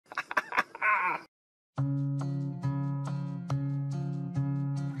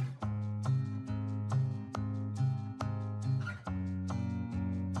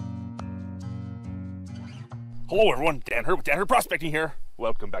Hello everyone, Dan Hurd with Dan Hurd Prospecting here.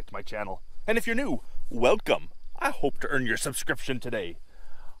 Welcome back to my channel. And if you're new, welcome. I hope to earn your subscription today.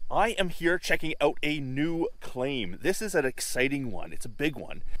 I am here checking out a new claim. This is an exciting one. It's a big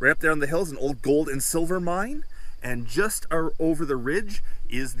one. Right up there on the hill is an old gold and silver mine. And just over the ridge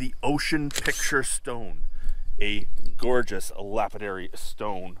is the Ocean Picture Stone, a gorgeous lapidary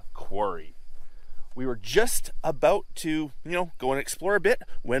stone quarry. We were just about to, go and explore a bit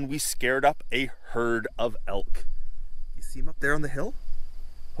when we scared up a herd of elk. You see them up there on the hill?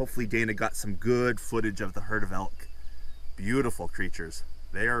 Hopefully Dana got some good footage of the herd of elk. Beautiful creatures.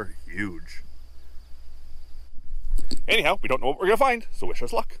 They are huge. Anyhow, we don't know what we're gonna find, so wish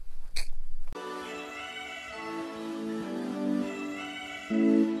us luck.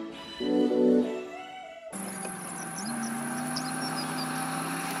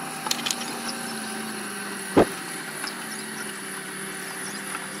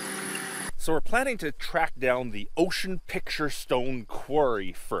 So we're planning to track down the Ocean Picture Stone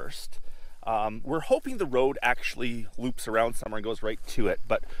quarry first. We're hoping the road actually loops around somewhere and goes right to it,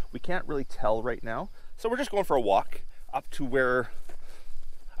 but we can't really tell right now. So we're just going for a walk up to where,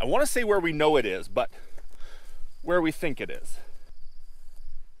 I want to say where we know it is, but where we think it is.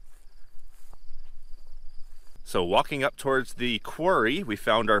 So walking up towards the quarry, we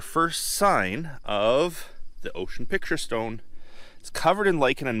found our first sign of the Ocean Picture Stone. It's covered in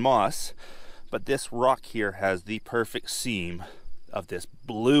lichen and moss, but this rock here has the perfect seam of this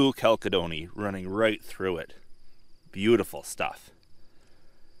blue chalcedony running right through it. Beautiful stuff.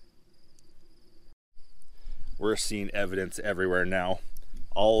 We're seeing evidence everywhere now.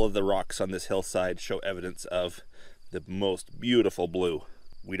 All of the rocks on this hillside show evidence of the most beautiful blue.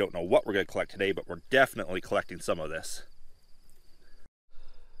 We don't know what we're going to collect today, but we're definitely collecting some of this.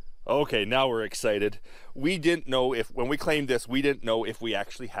 Okay, now we're excited. We didn't know if, when we claimed this, we didn't know if we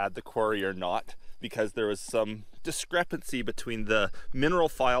actually had the quarry or not, because there was some discrepancy between the mineral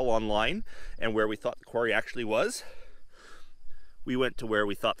file online and where we thought the quarry actually was. We went to where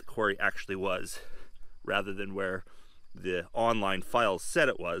we thought the quarry actually was, rather than where the online files said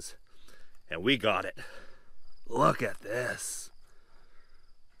it was, and we got it. Look at this.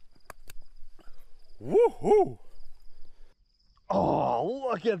 Woohoo! Oh,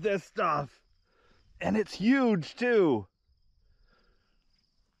 look at this stuff. And it's huge too.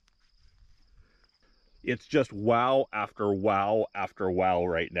 It's just wow after wow after wow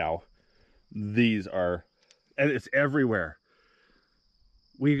right now. These are, and it's everywhere.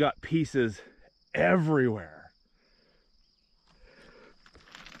 We got pieces everywhere.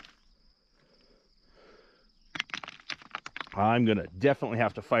 I'm gonna definitely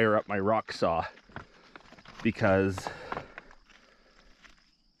have to fire up my rock saw, because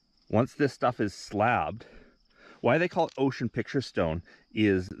once this stuff is slabbed, why they call it Ocean Picture Stone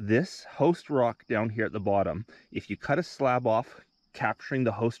is this host rock down here at the bottom. If you cut a slab off, capturing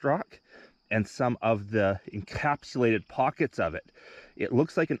the host rock and some of the encapsulated pockets of it, it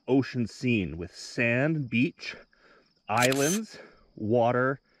looks like an ocean scene with sand, beach, islands,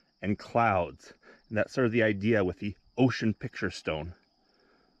 water, and clouds. And that's sort of the idea with the Ocean Picture Stone.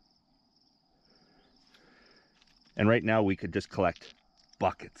 And right now we could just collect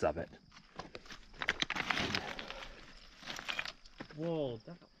buckets of it. Whoa,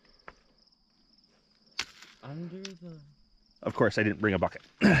 that under the... Of course, I didn't bring a bucket.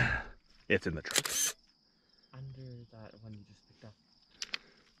 It's in the truck. Under that one you just picked up.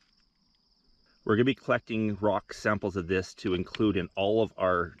 We're gonna be collecting rock samples of this to include in all of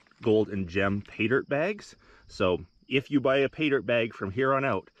our gold and gem pay dirt bags. So if you buy a pay dirt bag from here on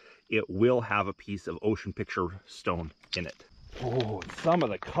out, it will have a piece of Ocean Picture Stone in it. Oh, some of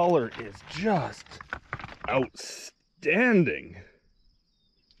the color is just outstanding.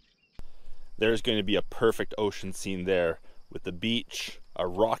 There's going to be a perfect ocean scene there with the beach, a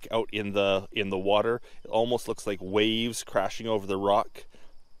rock out in the water. It almost looks like waves crashing over the rock.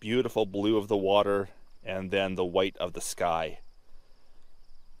 Beautiful blue of the water, and then the white of the sky.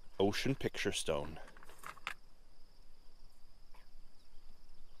 Ocean Picture Stone.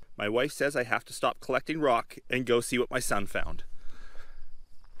 My wife says I have to stop collecting rock and go see what my son found.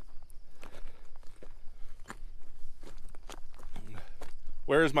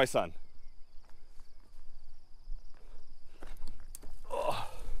 Where is my son? Oh.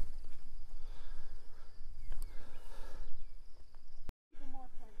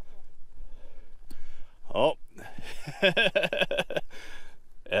 Oh.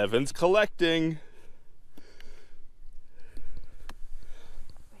 Evan's collecting.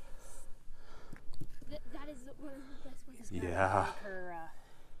 That is one of the best ways. Yeah.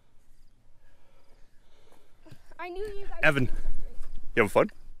 I knew you guys. Evan, you having fun?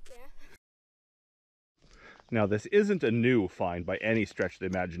 Yeah. Now, this isn't a new find by any stretch of the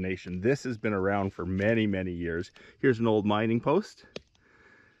imagination. This has been around for many, many years. Here's an old mining post.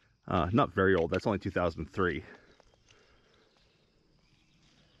 Not very old, that's only 2003.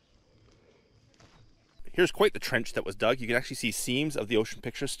 Here's quite the trench that was dug. You can actually see seams of the ocean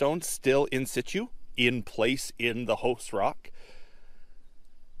picture stone still in situ, in place in the host rock.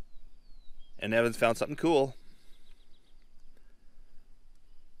 And Evan's found something cool.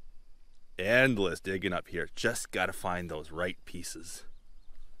 Endless digging up here. Just gotta find those right pieces.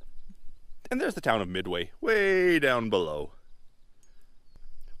 And there's the town of Midway, way down below.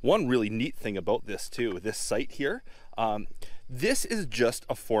 One really neat thing about this too, this site here, this is just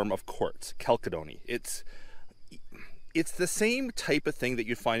a form of quartz, chalcedony. It's the same type of thing that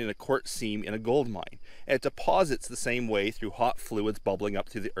you'd find in a quartz seam in a gold mine. And it deposits the same way through hot fluids bubbling up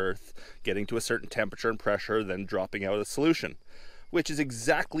through the earth, getting to a certain temperature and pressure, then dropping out of the solution, which is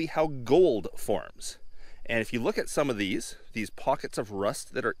exactly how gold forms. And if you look at some of these pockets of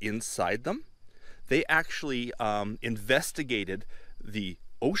rust that are inside them, they actually investigated the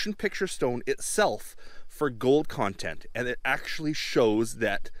ocean picture stone itself for gold content, and it actually shows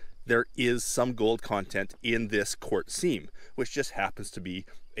that there is some gold content in this quartz seam, which just happens to be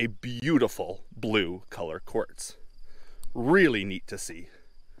a beautiful blue color quartz. Really neat to see.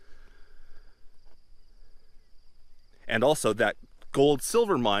 And also that gold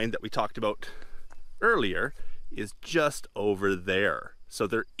silver mine that we talked about earlier is just over there. So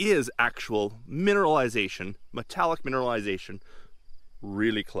there is actual mineralization, metallic mineralization,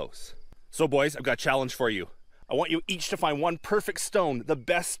 really close. So boys, I've got a challenge for you. I want you each to find one perfect stone, the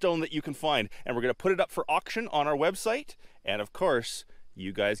best stone that you can find, and we're gonna put it up for auction on our website. And of course,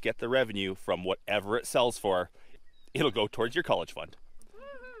 you guys get the revenue from whatever it sells for. It'll go towards your college fund.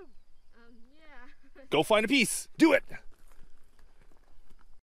 Yeah. Go find a piece, do it.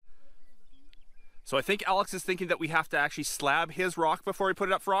 So I think Alex is thinking that we have to actually slab his rock before we put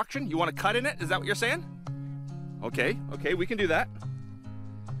it up for auction. You want to cut in it? Is that what you're saying? Okay, we can do that.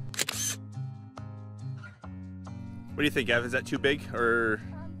 What do you think, Ev? Is that too big, or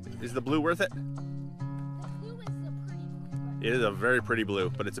is the blue worth it? The blue is a pretty blue. It is a very pretty blue,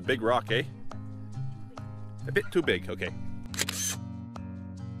 but it's a big rock, eh? A bit too big, okay.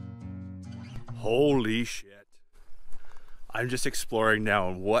 Holy shit. I'm just exploring now,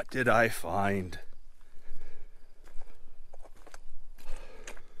 and what did I find?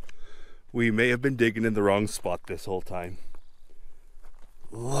 We may have been digging in the wrong spot this whole time.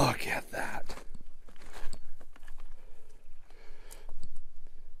 Look at that.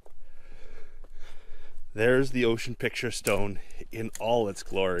 There's the ocean picture stone in all its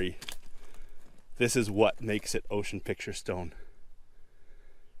glory. This is what makes it ocean picture stone.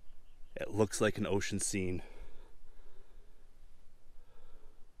 It looks like an ocean scene.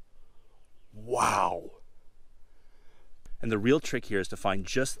 Wow. And the real trick here is to find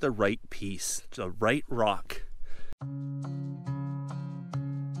just the right piece, the right rock.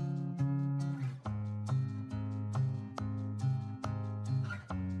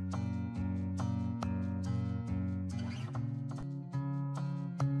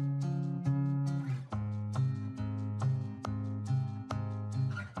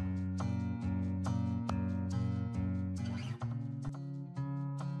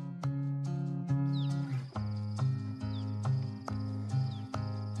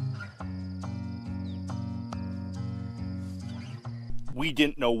 We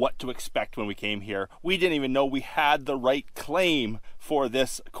didn't know what to expect when we came here. We didn't even know we had the right claim for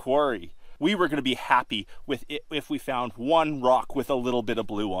this quarry. We were going to be happy with it if we found one rock with a little bit of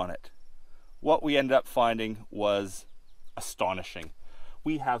blue on it. What we ended up finding was astonishing.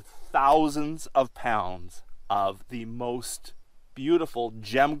 We have thousands of pounds of the most beautiful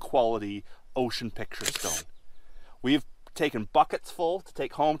gem quality ocean picture stone. We've taken buckets full to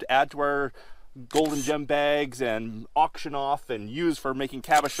take home to add to our golden gem bags and auction off and use for making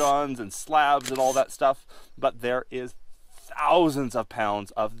cabochons and slabs and all that stuff, but there is thousands of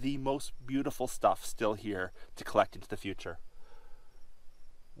pounds of the most beautiful stuff still here to collect into the future.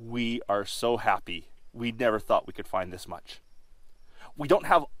 We are so happy. We never thought we could find this much. We don't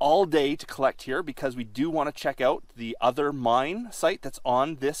have all day to collect here because we do want to check out the other mine site that's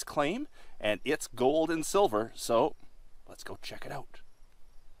on this claim, and it's gold and silver, so let's go check it out.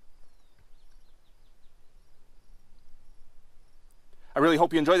 I really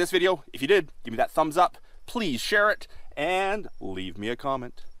hope you enjoyed this video. If you did, give me that thumbs up. Please share it and leave me a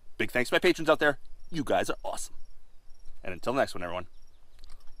comment. Big thanks to my patrons out there. You guys are awesome. And until next one, everyone.